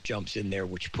Park jumps in there,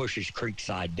 which pushes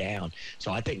Creekside down.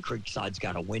 So I think Creekside's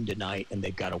got to win tonight, and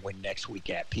they've got to win next week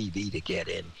at PV to get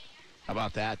in. How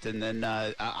about that? And then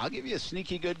I'll give you a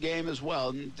sneaky good game as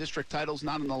well. District title's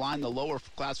not on the line, the lower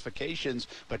classifications,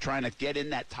 but trying to get in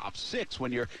that top 6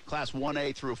 when you're Class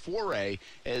 1A through 4A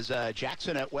is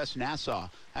Jackson at West Nassau.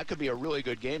 That could be a really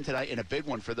good game tonight and a big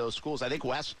one for those schools. I think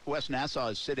West Nassau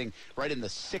is sitting right in the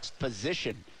 6th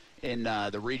position in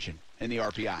the region in the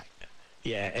RPI.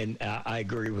 Yeah, and I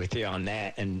agree with you on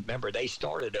that. And remember, they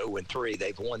started 0-3.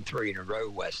 They've won 3 in a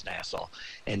row, West Nassau.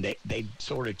 And they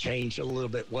sort of changed a little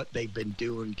bit what they've been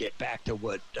doing, get back to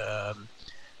what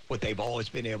they've always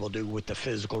been able to do with the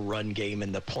physical run game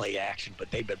and the play action.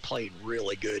 But they've been playing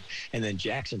really good. And then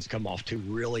Jackson's come off 2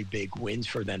 really big wins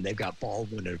for them. They've got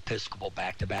Baldwin and Episcopal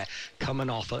back-to-back, coming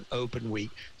off an open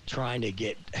week, trying to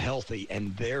get healthy,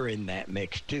 and they're in that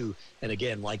mix too. And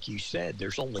again, like you said,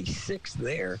 there's only 6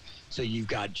 there. So you've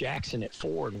got Jackson at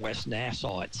 4 and West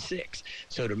Nassau at 6.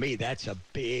 So to me, that's a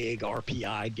big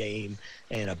RPI game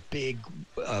and a big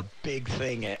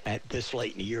thing at this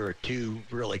late in the year. 2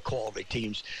 really quality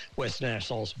teams. West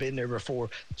Nassau's been there before.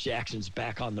 Jackson's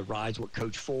back on the rise with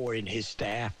Coach Foy and his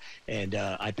staff. And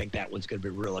I think that one's going to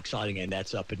be real exciting, and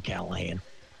that's up in Callahan.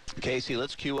 Casey,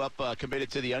 let's cue up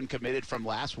Committed to the Uncommitted from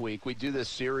last week. We do this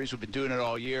series. We've been doing it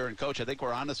all year. And, Coach, I think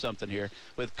we're onto something here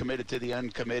with Committed to the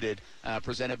Uncommitted,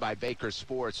 presented by Baker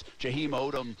Sports. Jaheim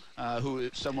Odom, who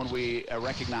is someone we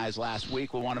recognized last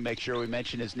week. We want to make sure we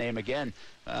mention his name again.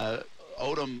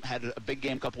 Odom had a big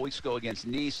game a couple weeks ago against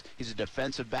Nice. He's a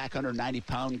defensive back,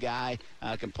 190-pound guy,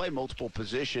 can play multiple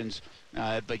positions.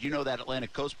 But you know that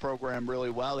Atlantic Coast program really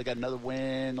well. They got another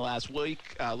win last night,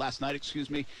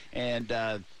 and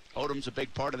Odom's a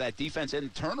big part of that defense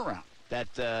and the turnaround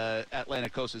that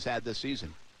Atlantic Coast has had this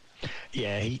season.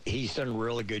 Yeah, he's done a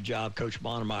really good job. Coach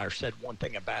Bonnemeyer said one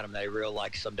thing about him they really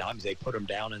like. Sometimes they put him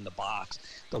down in the box.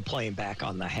 They'll play him back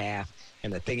on the half.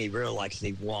 And the thing he really likes is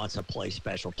he wants to play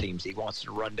special teams. He wants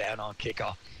to run down on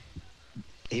kickoff.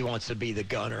 He wants to be the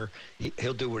gunner.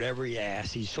 He'll do whatever he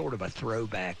asks. He's sort of a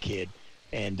throwback kid.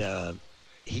 And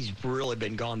he's really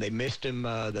been gone. They missed him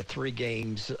the 3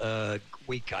 games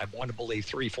week, I want to believe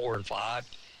 3, 4, and 5.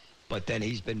 But then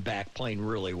he's been back playing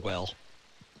really well.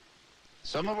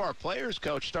 Some of our players,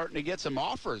 Coach, starting to get some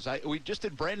offers. We just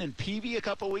did Brandon Peavy a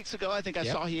couple weeks ago. I think I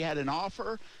saw he had an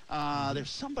offer.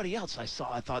 There's somebody else I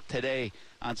thought, today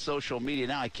on social media.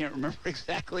 Now I can't remember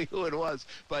exactly who it was.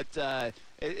 But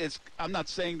I'm not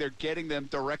saying they're getting them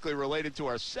directly related to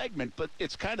our segment, but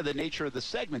it's kind of the nature of the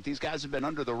segment. These guys have been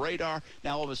under the radar.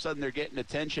 Now all of a sudden they're getting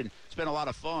attention. It's been a lot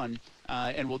of fun.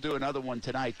 And we'll do another one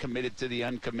tonight, committed to the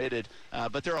uncommitted.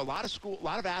 But there are a lot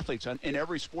of athletes in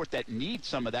every sport that need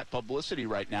some of that publicity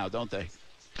right now, don't they?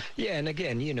 Yeah, and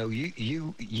again,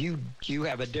 you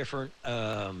have a different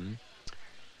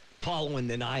following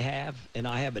than I have, and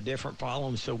I have a different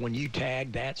following. So when you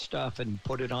tag that stuff and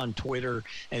put it on Twitter,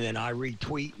 and then I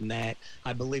retweet and that,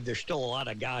 I believe there's still a lot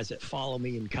of guys that follow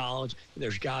me in college.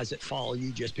 There's guys that follow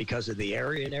you just because of the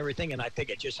area and everything, and I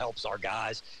think it just helps our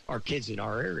guys, our kids in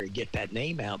our area, get that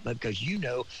name out. Because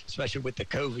especially with the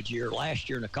COVID year last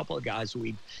year, and a couple of guys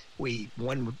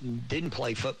one didn't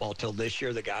play football till this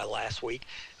year, the guy last week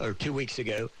or 2 weeks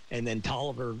ago, and then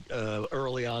Tolliver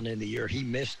early on in the year, he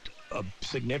missed a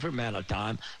significant amount of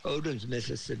time. Odom's missed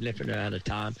a significant amount of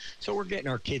time. So we're getting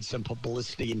our kids some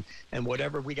publicity, and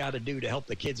whatever we got to do to help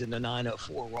the kids in the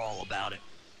 904, we're all about it.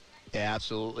 Yeah,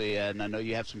 absolutely, and I know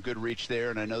you have some good reach there,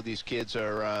 and I know these kids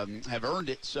have earned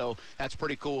it, so that's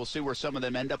pretty cool. We'll see where some of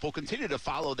them end up. We'll continue to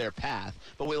follow their path,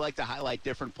 but we like to highlight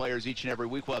different players each and every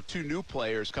week. We'll have 2 new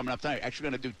players coming up tonight. Actually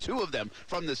going to do 2 of them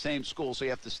from the same school, so you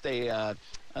have to stay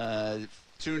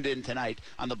tuned in tonight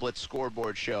on the Blitz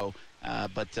Scoreboard Show.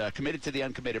 But committed to the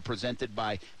uncommitted, presented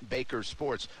by Baker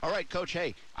Sports. All right, Coach.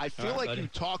 Hey, I feel like buddy.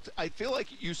 I feel like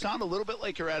you sound a little bit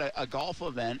like you're at a golf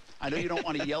event. I know you don't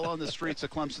want to yell on the streets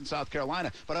of Clemson, South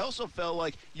Carolina, but I also felt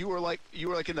like you were like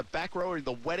in the back row of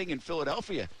the wedding in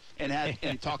Philadelphia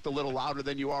and talked a little louder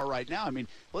than you are right now. I mean,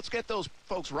 let's get those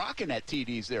folks rocking at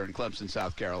TD's there in Clemson,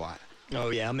 South Carolina.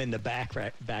 Oh yeah, I'm in the back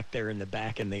there in the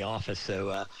back in the office.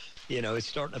 So. It's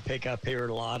starting to pick up here.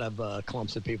 A lot of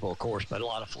Clemson people, of course, but a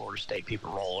lot of Florida State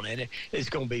people rolling in it. It's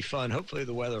going to be fun. Hopefully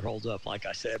the weather holds up, like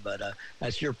I said. But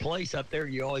that's your place up there.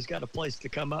 You always got a place to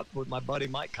come up with my buddy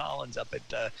Mike Collins up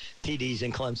at TD's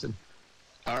in Clemson.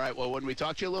 All right, well, when we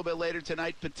talk to you a little bit later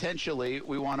tonight, potentially,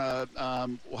 we want to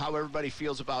how everybody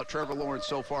feels about Trevor Lawrence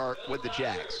so far with the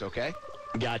Jags, okay?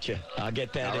 Gotcha. I'll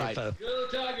get that info.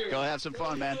 Go have some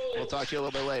fun, man. We'll talk to you a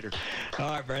little bit later. All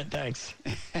right, Brent, thanks.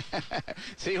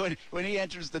 See, when he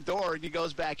enters the door and he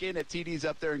goes back in at TD's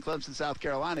up there in Clemson, South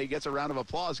Carolina, he gets a round of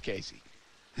applause, Casey.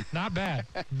 Not bad.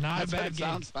 Not a bad what it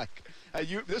sounds like.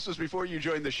 This was before you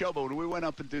joined the show, but when we went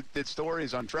up and did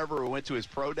stories on Trevor, we went to his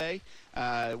pro day.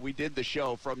 We did the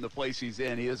show from the place he's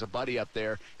in. He has a buddy up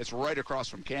there. It's right across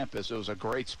from campus. It was a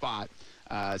great spot.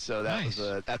 So that nice.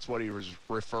 That's what he was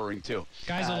referring to.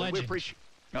 Guy's a legend.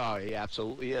 Oh, he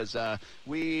absolutely is.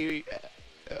 We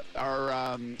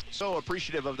are so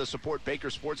appreciative of the support Baker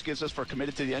Sports gives us for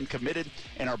Committed to the Uncommitted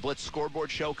and our Blitz Scoreboard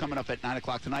Show coming up at 9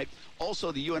 o'clock tonight.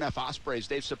 Also, the UNF Ospreys,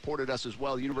 they've supported us as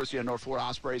well. University of North Florida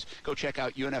Ospreys. Go check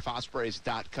out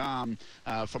unfospreys.com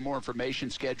for more information,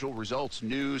 schedule, results,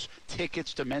 news,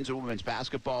 tickets to men's and women's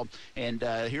basketball. And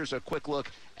here's a quick look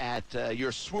at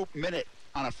your swoop minute.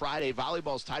 On a Friday,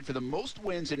 volleyball's tied for the most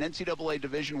wins in NCAA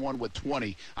Division I with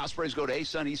 20. Ospreys go to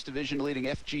ASUN East Division, leading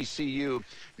FGCU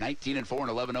 19-4 and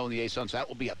 11-0 in the ASUN. So that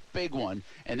will be a big one.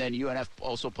 And then UNF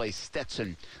also plays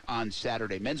Stetson on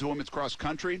Saturday. Men's and women's cross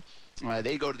country.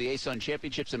 They go to the ASUN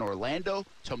Championships in Orlando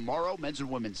tomorrow. Men's and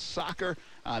women's soccer.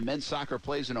 Men's soccer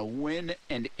plays in a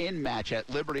win-and-in match at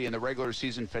Liberty in the regular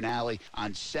season finale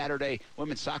on Saturday.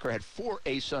 Women's soccer had 4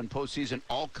 ASUN postseason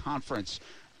all-conference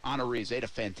honorees. They had a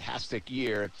fantastic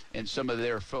year, and some of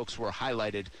their folks were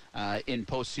highlighted in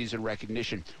postseason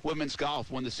recognition. Women's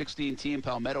golf won the 16-team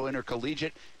Palmetto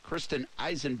Intercollegiate. Kristen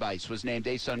Eisenbeis was named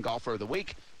ASUN Golfer of the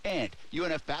Week. And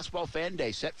UNF Basketball Fan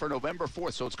Day set for November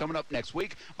 4th, so it's coming up next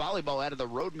week. Volleyball out of the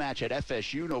road match at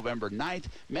FSU November 9th.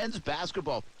 Men's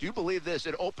basketball, do you believe this?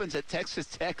 It opens at Texas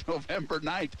Tech November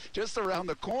 9th, just around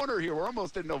the corner here. We're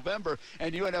almost in November.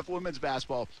 And UNF women's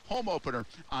basketball, home opener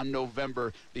on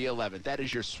November the 11th. That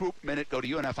is your Swoop Minute. Go to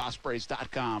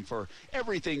UNFOspreys.com for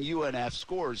everything UNF,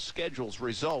 scores, schedules,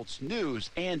 results, news,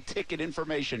 and ticket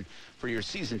information for your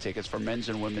season tickets for men's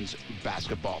and women's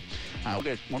basketball. We'll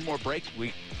get one more break.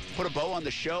 We put a bow on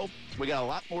the show. We got a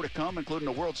lot more to come, including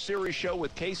the World Series show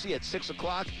with Casey at 6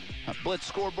 o'clock, a Blitz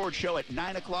scoreboard show at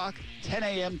 9 o'clock, 10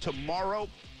 a.m. tomorrow.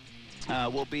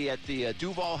 We'll be at the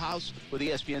Duval House with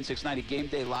ESPN 690 Game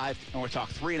Day Live, and we'll talk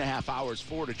 3.5 hours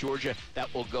Florida, Georgia.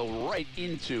 That will go right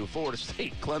into Florida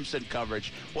State Clemson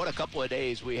coverage. What a couple of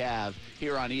days we have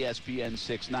here on ESPN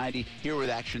 690, here with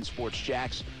Action Sports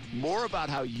Jacks. More about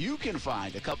how you can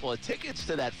find a couple of tickets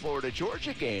to that Florida,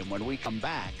 Georgia game when we come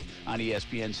back on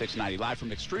ESPN 690, live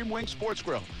from Extreme Wing Sports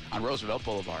Grill on Roosevelt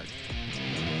Boulevard.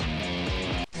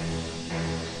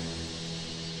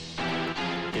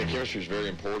 Yeah, chemistry is very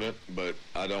important, but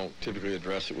I don't typically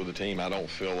address it with the team. I don't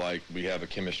feel like we have a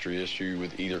chemistry issue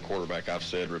with either quarterback. I've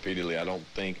said repeatedly, I don't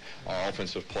think our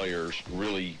offensive players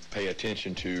really pay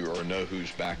attention to or know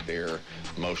who's back there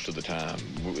most of the time,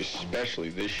 especially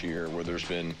this year where there's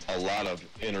been a lot of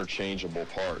interchangeable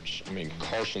parts. I mean,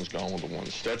 Carson's gone with the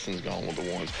ones, Stetson's gone with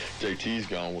the ones, JT's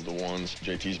gone with the ones,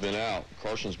 JT's been out,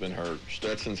 Carson's been hurt,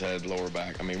 Stetson's had lower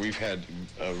back. I mean, we've had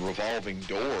a revolving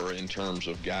door in terms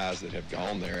of guys that have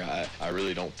gone there. I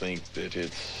really don't think that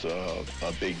it's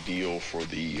a big deal for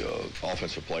the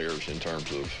offensive players in terms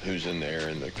of who's in there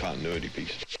and the continuity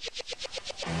piece.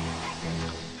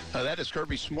 That is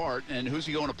Kirby Smart, and who's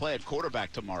he going to play at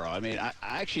quarterback tomorrow? I mean, I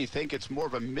actually think it's more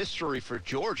of a mystery for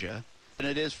Georgia than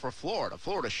it is for Florida.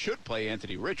 Florida should play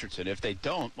Anthony Richardson. If they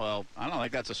don't, well, I don't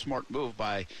think that's a smart move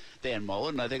by Dan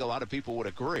Mullen, and I think a lot of people would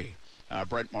agree.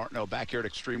 Brent Martineau back here at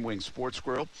Extreme Wing Sports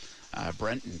Grill.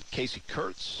 Brent and Casey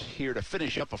Kurtz here to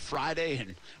finish up a Friday,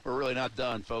 and we're really not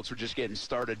done, folks. We're just getting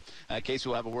started. Casey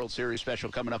will have a World Series special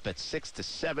coming up at 6 to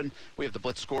 7. We have the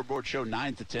Blitz Scoreboard Show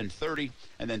 9 to 10:30,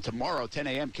 and then tomorrow, 10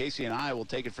 a.m., Casey and I will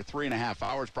take it for 3.5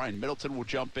 hours. Brian Middleton will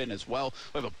jump in as well.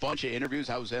 We have a bunch of interviews.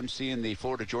 I was emceeing the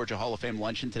Florida Georgia Hall of Fame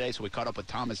luncheon today, so we caught up with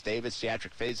Thomas Davis,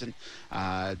 Theatric Faison,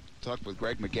 talked with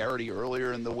Greg McGarity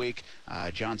earlier in the week,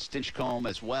 John Stinchcomb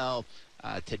as well.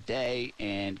 Today,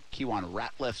 and Kewan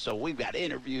Ratliff. So we've got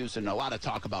interviews and a lot of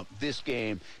talk about this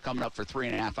game coming up for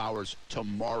 3.5 hours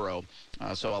tomorrow.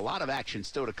 So a lot of action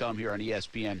still to come here on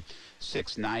ESPN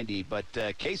 690.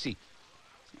 But Casey,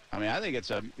 I mean, I think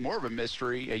it's more of a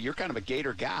mystery. You're kind of a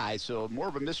Gator guy, so more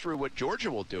of a mystery what Georgia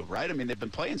will do, right? I mean, they've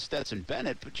been playing Stetson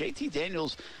Bennett, but JT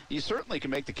Daniels, you certainly can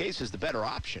make the case as the better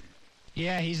option.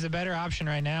 Yeah, he's the better option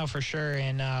right now for sure,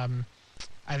 and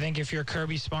I think if you're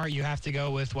Kirby Smart, you have to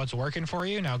go with what's working for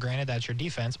you. Now, granted, that's your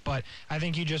defense, but I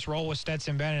think you just roll with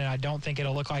Stetson Bennett, and I don't think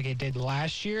it'll look like it did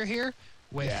last year here.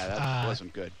 That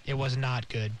wasn't good. It was not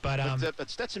good. But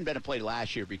Stetson Bennett played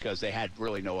last year because they had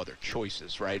really no other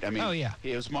choices, right? I mean,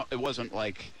 it wasn't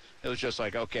like it was just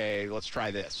like, okay, let's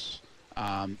try this.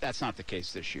 That's not the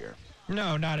case this year.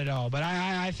 No, not at all. But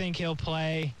I think he'll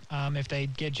play. If they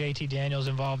get JT Daniels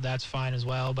involved, that's fine as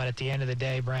well. But at the end of the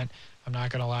day, Brent, I'm not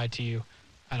going to lie to you.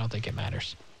 I don't think it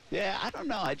matters. Yeah, I don't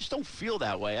know. I just don't feel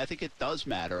that way. I think it does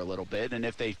matter a little bit. And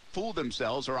if they fool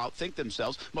themselves or outthink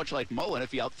themselves, much like Mullen,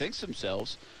 if he outthinks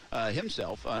himself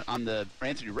on the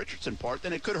Anthony Richardson part,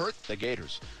 then it could hurt the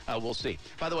Gators. We'll see.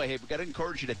 By the way, hey, we've got to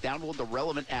encourage you to download the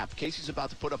Relevant app. Casey's about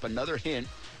to put up another hint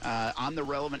on the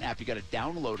Relevant app. You got to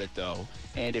download it, though.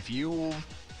 And if you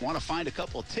want to find a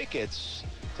couple of tickets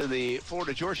to the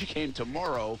Florida-Georgia game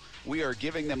tomorrow, we are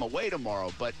giving them away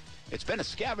tomorrow. But it's been a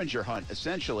scavenger hunt,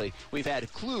 essentially. We've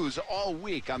had clues all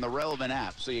week on the Relevant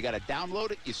app. So you got to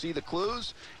download it. You see the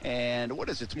clues. And what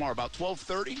is it tomorrow? About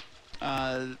 12:30?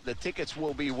 The tickets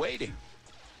will be waiting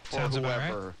for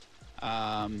whoever,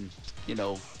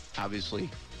 obviously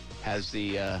has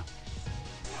the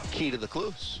key to the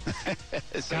clues.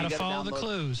 So gotta follow the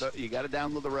clues. You got to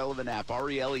download the Relevant app,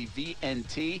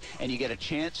 RELEVNT, and you get a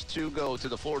chance to go to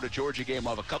the Florida-Georgia game.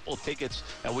 We'll have a couple of tickets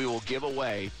that we will give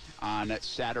away on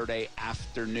Saturday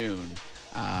afternoon.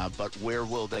 But where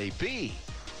will they be?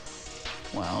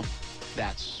 Well,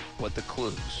 that's what the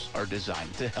clues are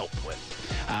designed to help with.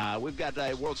 We've got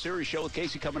a World Series show with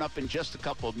Casey coming up in just a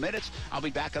couple of minutes. I'll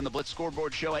be back on the Blitz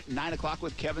Scoreboard show at 9 o'clock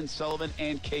with Kevin Sullivan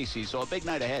and Casey. So a big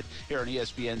night ahead here on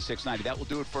ESPN 690. That will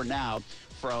do it for now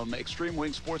from Extreme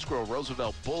Wing Sports Grill,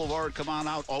 Roosevelt Boulevard. Come on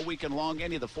out all weekend long.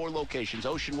 Any of the 4 locations,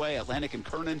 Ocean Way, Atlantic and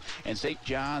Kernan, and St.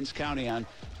 Johns County on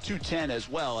 210, as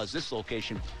well as this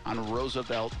location on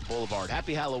Roosevelt Boulevard.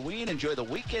 Happy Halloween. Enjoy the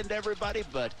weekend, everybody,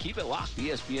 but keep it locked.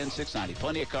 ESPN 690.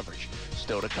 Plenty of coverage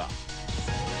still to come.